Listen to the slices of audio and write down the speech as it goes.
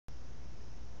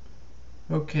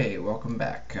Okay, welcome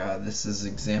back. This is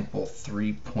example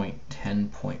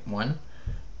 3.10.1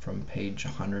 from page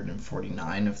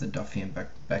 149 of the Duffy and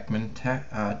Beckman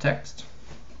text.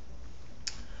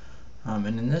 And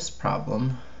in this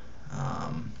problem,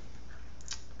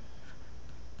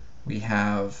 we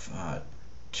have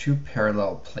two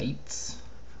parallel plates,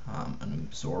 an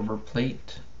absorber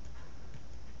plate,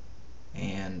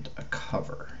 and a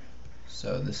cover.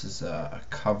 So this is a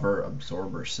cover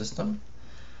absorber system.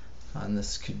 And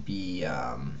this could be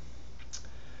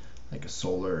like a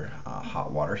solar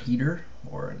hot water heater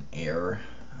or an air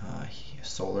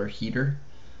solar heater.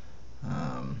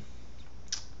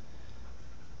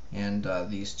 And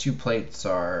these two plates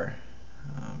are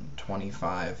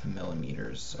 25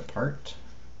 millimeters apart.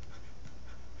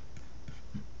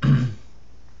 And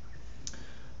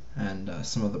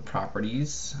some of the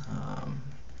properties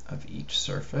of each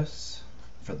surface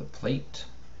for the plate.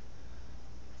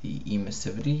 The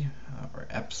emissivity, or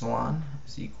epsilon,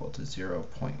 is equal to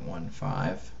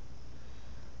 0.15,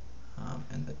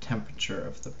 and the temperature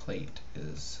of the plate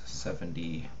is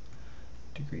 70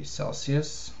 degrees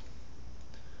Celsius,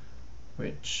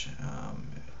 which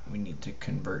we need to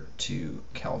convert to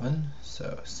Kelvin,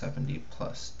 so 70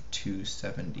 plus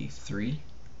 273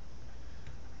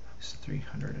 is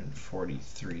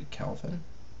 343 Kelvin.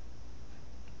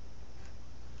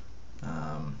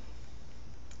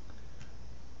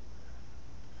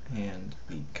 And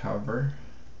the cover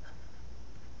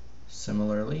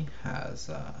similarly has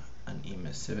an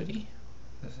emissivity.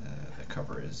 The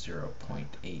cover is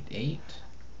 0.88,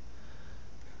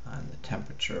 and the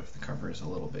temperature of the cover is a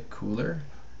little bit cooler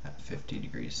at 50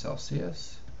 degrees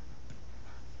Celsius,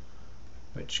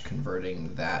 which,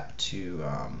 converting that to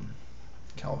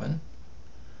Kelvin,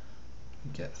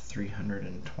 you get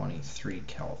 323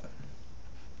 Kelvin.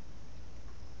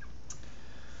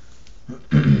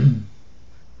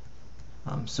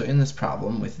 So in this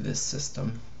problem with this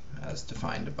system, as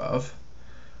defined above,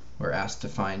 we're asked to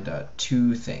find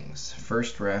two things.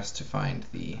 First, we're asked to find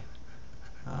the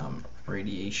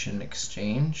radiation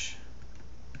exchange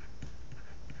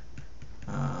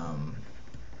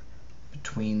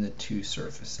between the two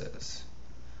surfaces.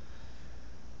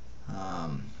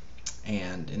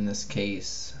 And in this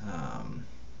case,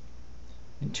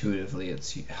 intuitively,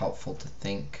 it's helpful to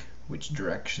think which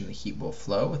direction the heat will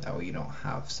flow. That way you don't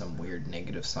have some weird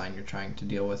negative sign you're trying to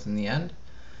deal with in the end.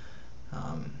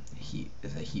 The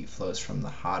heat flows from the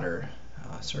hotter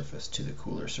surface to the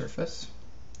cooler surface.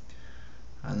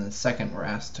 And then second, we're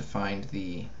asked to find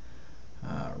the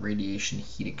radiation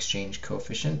heat exchange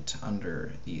coefficient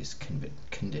under these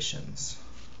conditions.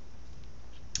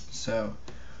 So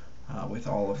with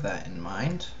all of that in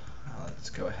mind,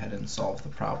 let's go ahead and solve the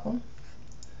problem.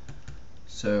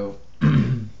 So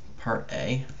Part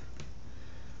A,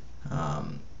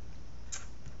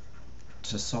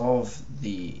 to solve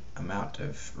the amount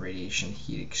of radiation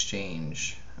heat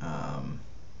exchange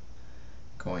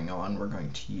going on, we're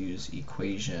going to use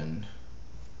equation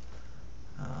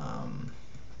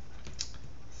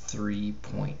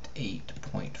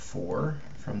 3.8.4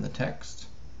 from the text.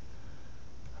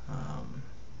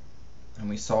 And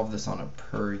we solve this on a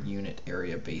per unit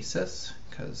area basis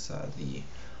because the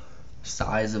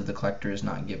size of the collector is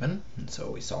not given, and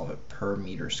so we solve it per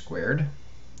meter squared,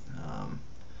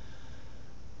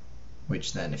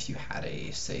 which then, if you had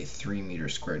a, say, 3 meter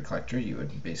squared collector, you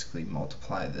would basically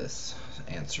multiply this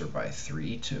answer by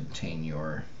 3 to obtain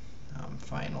your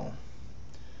final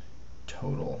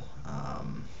total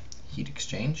heat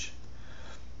exchange.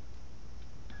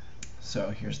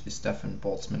 So here's the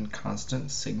Stefan-Boltzmann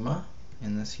constant sigma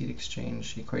in this heat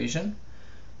exchange equation.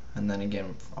 And then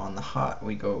again, on the hot,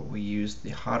 we use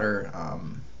the hotter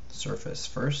surface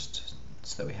first,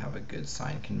 so that we have a good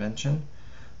sign convention.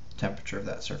 The temperature of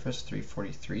that surface,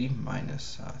 343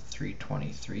 minus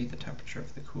 323, the temperature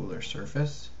of the cooler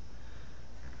surface,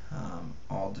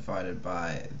 all divided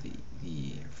by the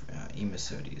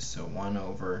emissivities. So 1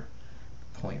 over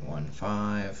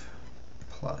 0.15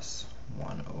 plus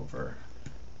 1 over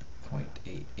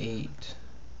 0.88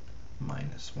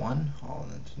 minus 1, all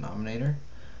in the denominator.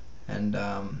 And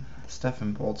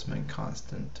Stefan-Boltzmann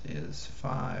constant is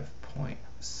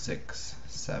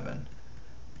 5.67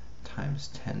 times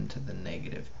 10 to the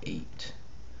negative 8,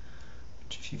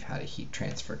 which, if you've had a heat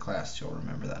transfer class, you'll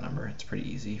remember that number. It's pretty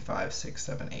easy.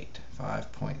 5678.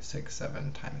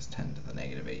 5.67 times 10 to the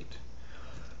negative 8.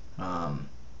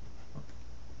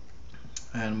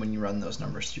 And when you run those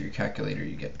numbers through your calculator,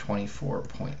 you get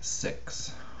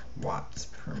 24.6 watts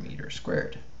per meter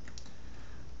squared.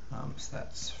 So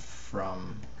that's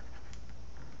from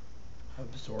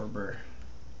absorber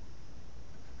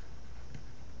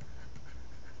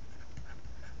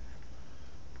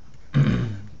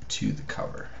to the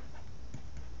cover.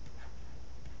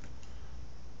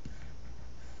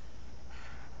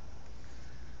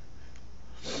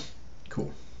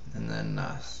 Cool. And then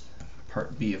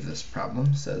part B of this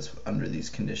problem says, under these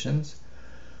conditions,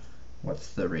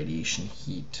 what's the radiation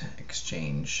heat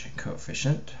exchange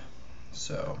coefficient?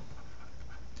 So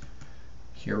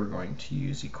here we're going to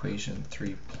use equation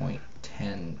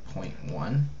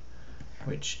 3.10.1,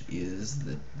 which is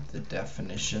the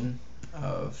definition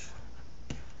of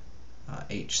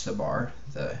H sub r,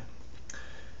 the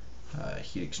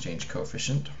heat exchange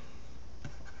coefficient.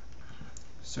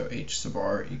 So H sub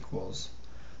r equals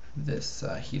this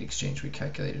heat exchange we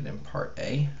calculated in part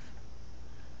A,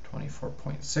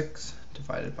 24.6,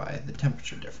 divided by the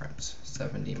temperature difference,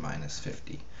 70 minus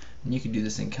 50. And you could do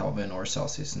this in Kelvin or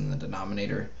Celsius in the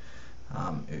denominator.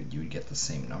 You would get the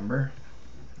same number.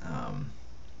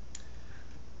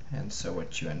 And so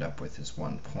what you end up with is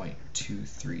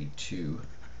 1.232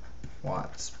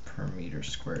 watts per meter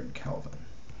squared Kelvin.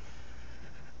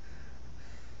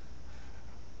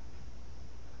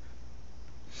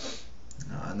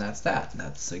 And that's that.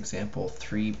 That's example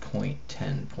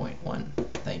 3.10.1.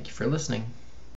 Thank you for listening.